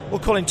Well,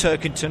 Colin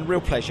Turkington,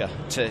 real pleasure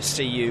to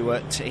see you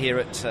here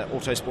at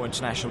Autosport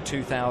International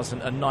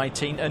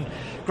 2019, and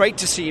great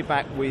to see you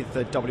back with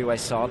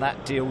WSR.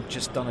 That deal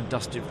just done and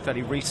dusted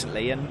fairly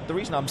recently, and the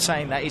reason I'm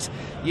saying that is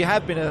you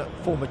have been a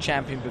former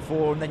champion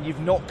before and then you've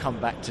not come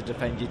back to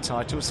defend your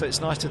title, so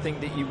it's nice to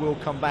think that you will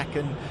come back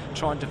and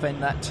try and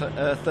defend that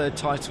third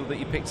title that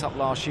you picked up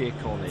last year,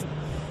 Colin.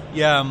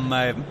 Yeah,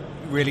 I'm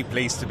really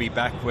pleased to be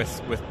back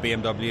with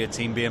BMW,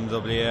 Team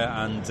BMW,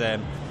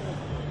 and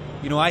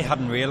I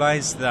hadn't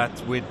realised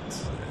that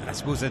I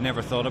suppose I'd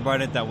never thought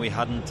about it, that we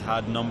hadn't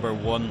had number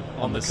one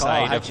on the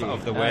side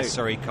of the West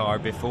Surrey car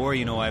before.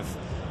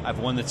 I've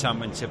won the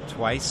championship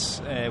twice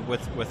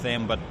with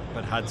them, but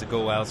had to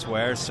go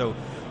elsewhere. So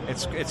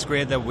it's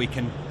great that we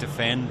can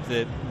defend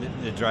the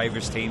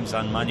drivers' teams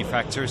and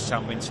manufacturers'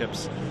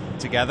 championships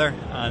together,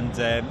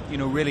 and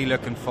really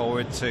looking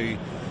forward to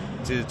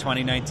the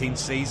 2019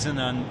 season,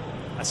 and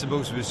I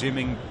suppose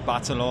resuming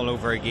battle all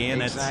over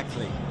again.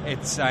 Exactly.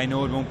 I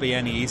know it won't be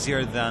any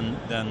easier than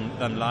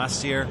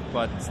last year,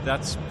 but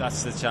that's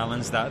the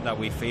challenge that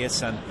we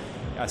face, and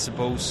I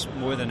suppose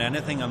more than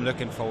anything I'm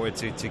looking forward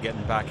to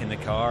getting back in the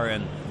car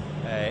and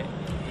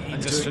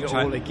just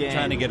trying to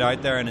get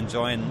out there and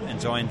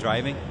enjoying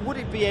driving. Would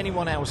it be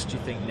anyone else, do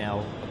you think,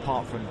 now,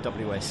 apart from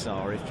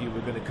WSR, if you were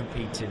going to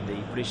compete in the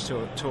British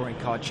Touring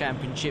Car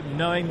Championship,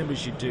 knowing them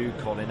as you do,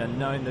 Colin, and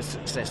knowing the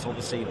success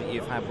obviously that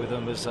you've had with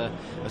them as a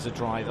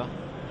driver?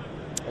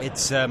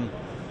 It's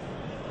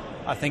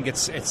I think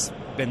it's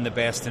been the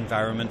best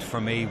environment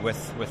for me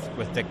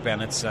with Dick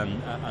Bennett's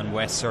and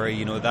West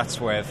Surrey. That's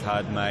where I've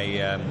had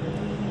my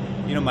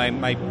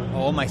my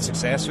all my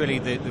success, really.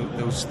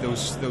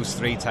 Those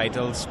three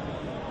titles.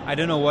 I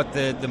don't know what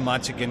the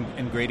magic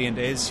ingredient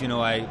is.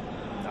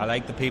 I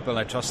like the people,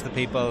 I trust the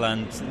people,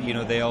 and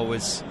they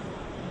always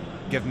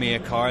give me a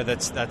car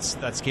that's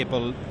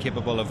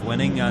capable of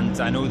winning, and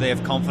I know they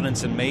have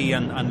confidence in me,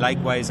 and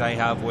likewise I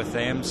have with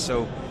them.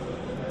 So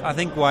I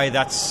think why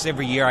that's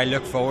every year I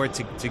look forward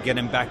to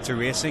getting back to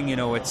racing.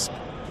 It's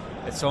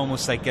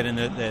almost like getting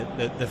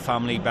the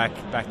family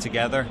back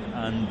together,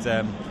 and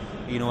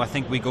I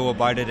think we go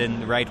about it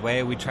in the right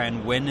way. We try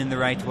and win in the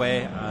right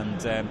way,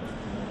 and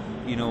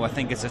I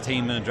think as a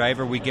team and a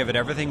driver, we give it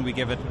everything. We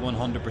give it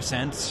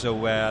 100%.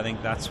 So I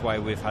think that's why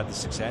we've had the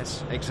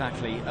success.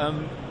 Exactly.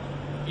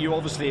 You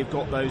obviously have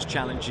got those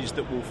challenges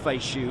that will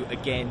face you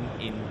again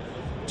in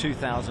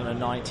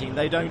 2019.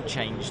 They don't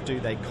change, do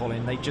they,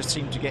 Colin? They just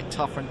seem to get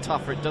tougher and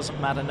tougher. It doesn't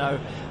matter, no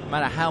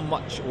matter how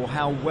much or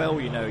how well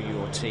you know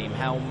your team,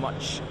 how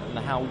much and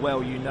how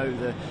well you know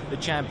the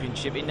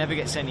championship. It never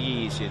gets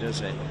any easier,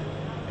 does it?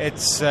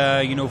 It's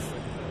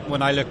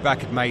when I look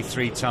back at my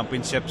three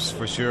championships,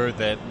 for sure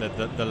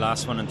the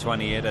last one in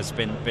 28 has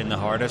been the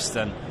hardest,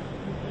 and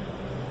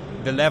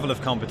the level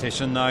of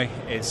competition now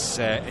is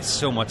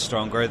so much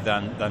stronger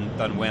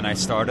than when I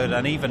started.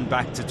 And even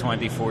back to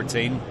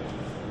 2014,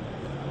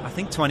 I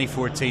think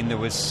 2014 there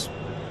was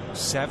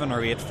 7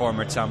 or 8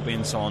 former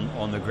champions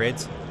on the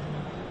grid,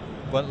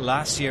 but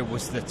last year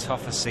was the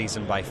toughest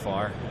season by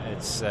far.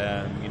 It's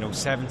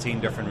 17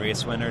 different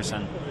race winners,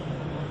 and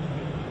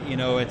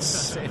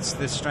it's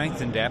the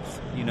strength and depth.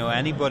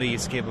 Anybody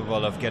is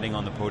capable of getting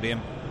on the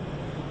podium.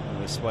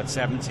 It was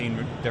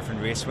 17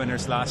 different race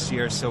winners last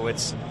year, so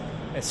it's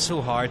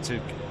so hard to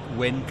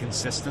win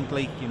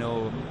consistently.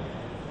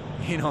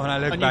 When I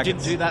look back, you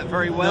didn't do that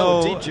very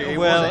well, no, did you?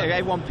 Well,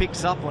 everyone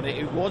picks up on it.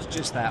 It was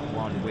just that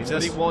one win,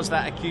 but it was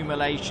that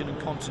accumulation and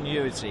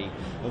continuity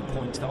of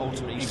points that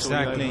ultimately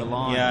saw you over the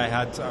line. Yeah, I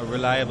had a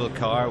reliable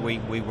car. We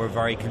were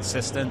very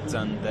consistent,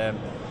 and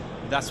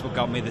that's what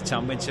got me the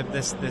championship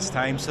this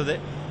time. So that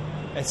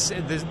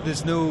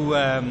there's no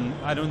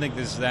I don't think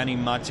there's any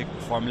magic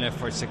formula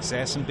for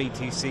success in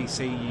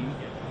BTCC.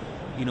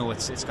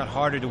 It's got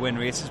harder to win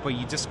races, but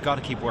you just got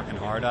to keep working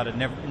hard at it.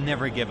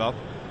 Never give up,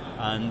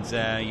 and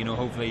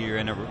hopefully you're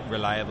in a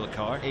reliable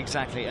car.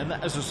 Exactly, and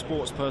as a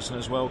sports person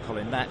as well,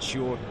 Colin, that's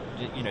your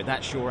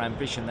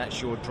ambition,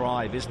 that's your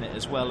drive, isn't it,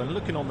 as well? And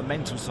looking on the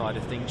mental side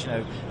of things,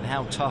 and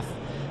how tough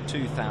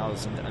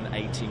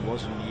 2018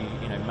 was,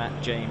 and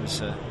Matt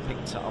James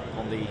picked up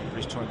on the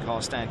British Touring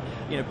Car stand.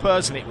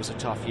 Personally, it was a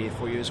tough year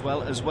for you as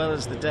well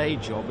as the day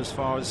job. As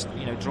far as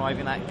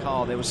driving that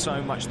car, there was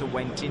so much that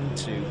went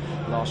into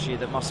last year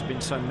that must have been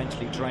so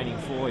mentally draining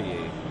for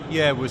you.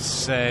 Yeah, it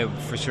was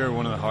for sure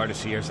one of the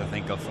hardest years, I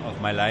think,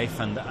 of my life,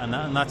 and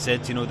that's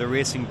it. The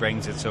racing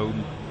brings its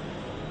own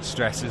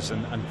stresses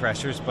and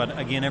pressures, but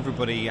again,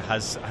 everybody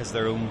has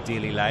their own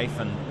daily life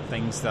and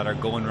things that are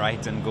going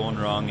right and going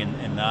wrong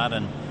in that.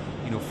 And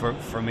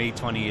for me,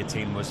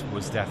 2018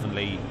 was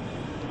definitely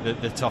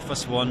the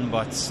toughest one,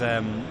 but as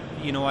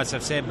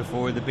I've said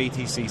before, the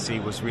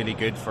BTCC was really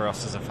good for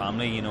us as a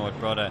family. It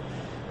brought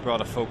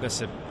a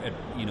focus, it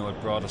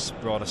brought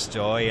us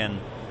joy, and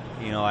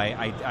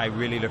I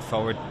really look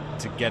forward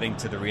to getting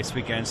to the race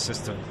weekends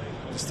just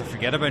to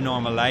forget about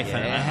normal life. Yeah,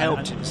 and it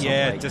helped.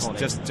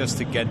 Just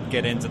to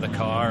get into the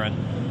car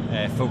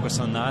and focus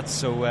on that.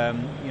 So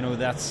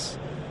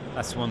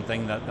that's one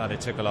thing that I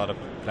took a lot of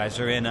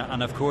pleasure in,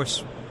 and of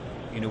course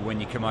when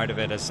you come out of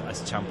it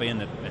as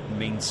champion, it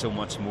means so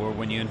much more.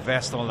 When you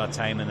invest all that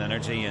time and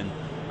energy, and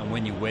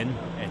when you win,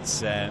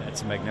 it's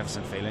a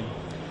magnificent feeling.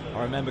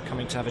 I remember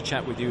coming to have a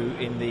chat with you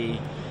in the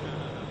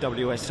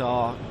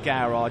WSR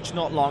garage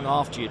not long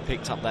after you'd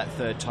picked up that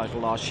third title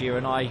last year,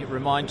 and I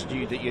reminded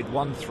you that you'd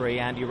won 3,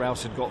 Andy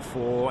Rouse had got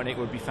 4, and it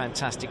would be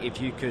fantastic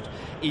if you could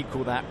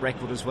equal that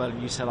record as well,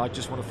 and you said, I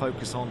just want to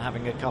focus on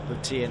having a cup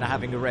of tea and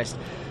having a rest.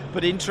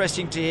 But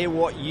interesting to hear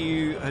what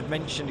you had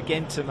mentioned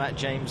again to Matt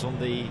James on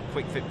the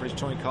Quick Fit British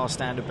Touring Car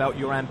stand about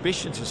your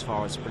ambitions as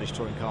far as a British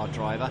Touring Car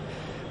driver.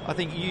 I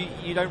think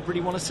you don't really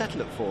want to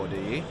settle at 4, do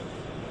you?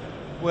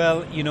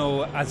 Well,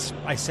 as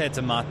I said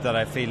to Matt, that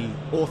I feel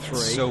or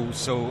 3.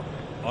 So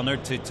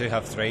honoured to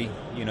have 3.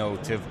 To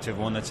have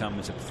won the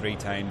championship 3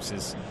 times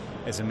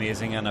is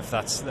amazing, and if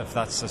that's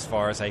as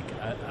far as I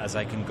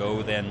can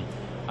go, then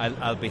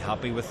I'll be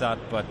happy with that.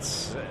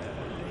 But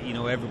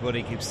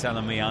everybody keeps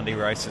telling me Andy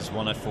Rouse has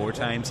won it 4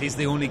 times. He's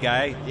the only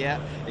guy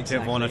exactly. to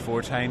have won it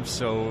 4 times.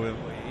 So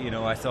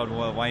I thought,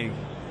 well, why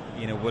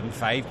wouldn't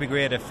 5 be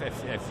great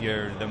if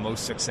you're the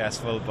most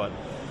successful? But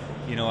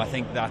I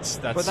think that's.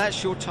 But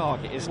that's your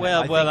target, isn't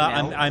it? Well,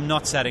 I'm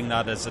not setting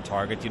that as a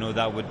target.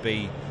 That would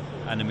be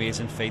an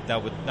amazing feat.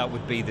 That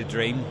would be the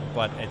dream.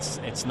 But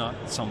it's not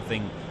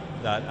something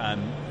that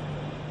I'm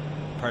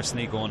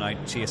personally going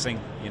out chasing.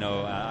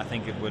 I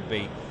think it would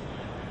be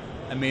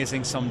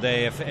amazing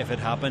someday if it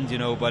happened.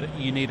 But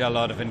you need a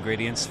lot of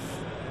ingredients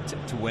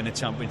to win a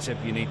championship.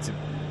 You need to.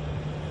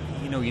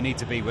 You need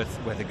to be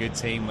with a good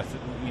team, with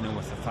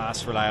a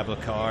fast, reliable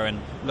car,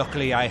 and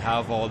luckily I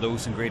have all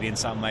those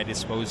ingredients at my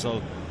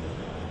disposal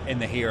in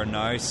the here and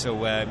now.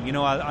 So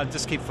I'll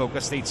just keep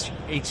focused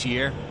each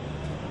year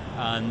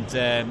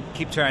and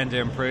keep trying to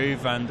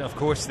improve. And of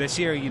course, this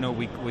year,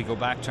 we go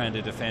back trying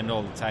to defend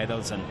all the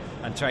titles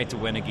and try to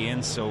win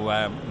again. So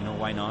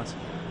why not?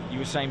 You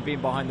were saying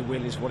being behind the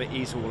wheel is what it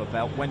is all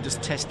about. When does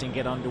testing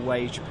get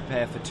underway to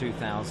prepare for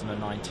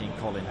 2019,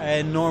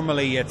 Colin?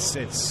 Normally it's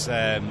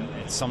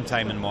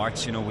sometime in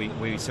March.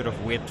 We sort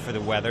of wait for the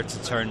weather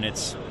to turn.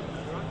 It's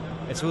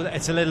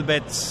a little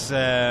bit.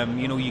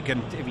 You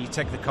can, if you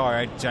take the car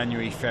out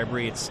January,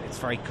 February, it's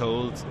very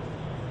cold,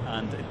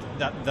 and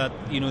that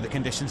the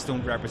conditions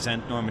don't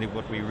represent normally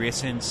what we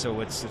race in.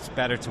 So it's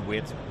better to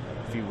wait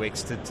a few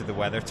weeks to the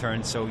weather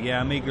turn. So yeah,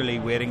 I'm eagerly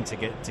waiting to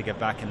get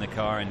back in the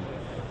car and.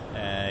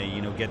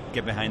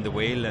 Get behind the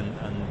wheel,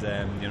 and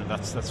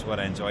that's what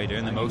I enjoy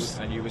doing the most.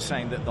 And you were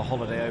saying that the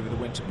holiday over the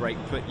winter break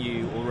put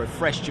you or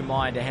refreshed your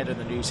mind ahead of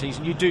the new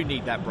season. You do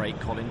need that break,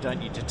 Colin,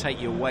 don't you, to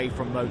take you away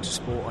from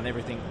motorsport and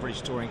everything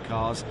British Touring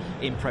Cars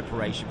in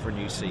preparation for a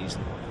new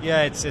season?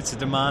 Yeah, it's a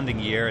demanding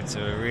year. It's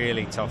a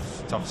really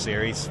tough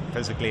series,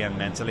 physically and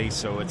mentally.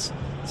 So it's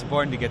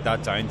important to get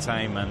that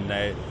downtime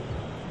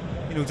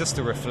and just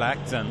to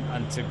reflect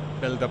and to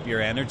build up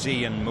your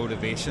energy and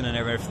motivation and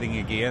everything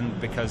again,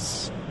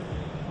 because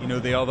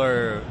the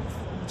other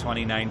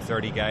 29,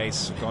 30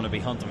 guys are going to be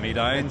hunting me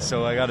down,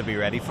 so I got to be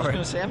ready for it. I was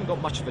going to say, I haven't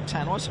got much of a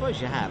tan. I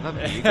suppose you have,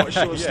 haven't you? You've got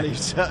short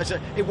sleeves.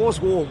 It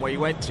was warm where you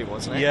went to,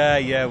 wasn't it?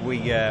 Yeah.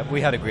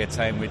 We had a great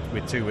time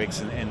with 2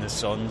 weeks in the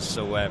sun.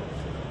 So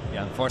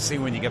unfortunately,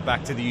 when you get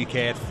back to the UK,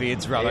 it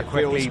fades rather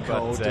quickly. Feels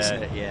cold,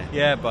 doesn't it?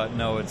 Yeah. But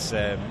no, it's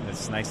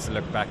nice to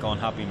look back on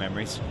happy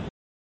memories.